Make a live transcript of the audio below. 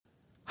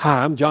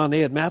Hi, I'm John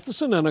Ed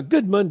Matheson, and a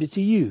good Monday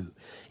to you.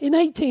 In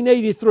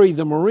 1883,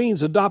 the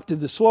Marines adopted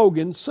the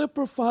slogan,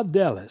 Semper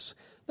Fidelis.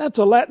 That's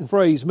a Latin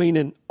phrase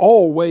meaning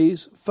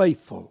always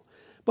faithful.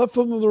 But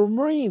for the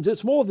Marines,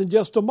 it's more than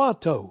just a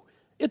motto.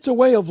 It's a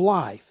way of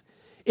life.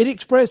 It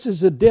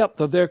expresses the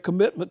depth of their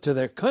commitment to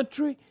their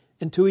country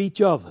and to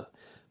each other.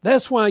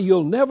 That's why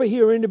you'll never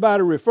hear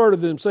anybody refer to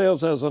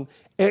themselves as an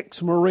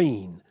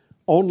ex-Marine,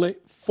 only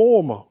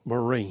former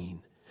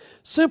Marine.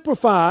 Semper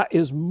Fi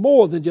is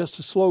more than just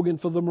a slogan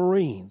for the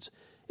Marines.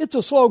 It's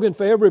a slogan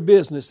for every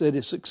business that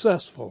is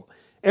successful,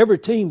 every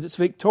team that's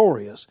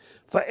victorious,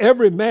 for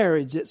every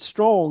marriage that's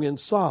strong and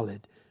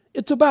solid.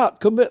 It's about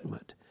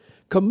commitment.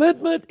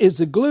 Commitment is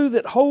the glue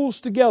that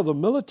holds together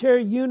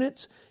military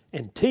units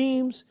and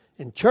teams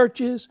and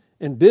churches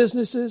and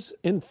businesses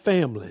and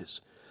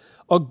families.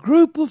 A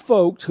group of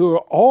folks who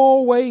are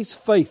always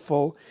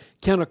faithful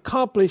can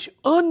accomplish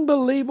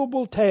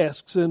unbelievable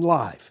tasks in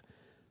life.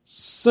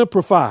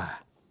 Semper Fi.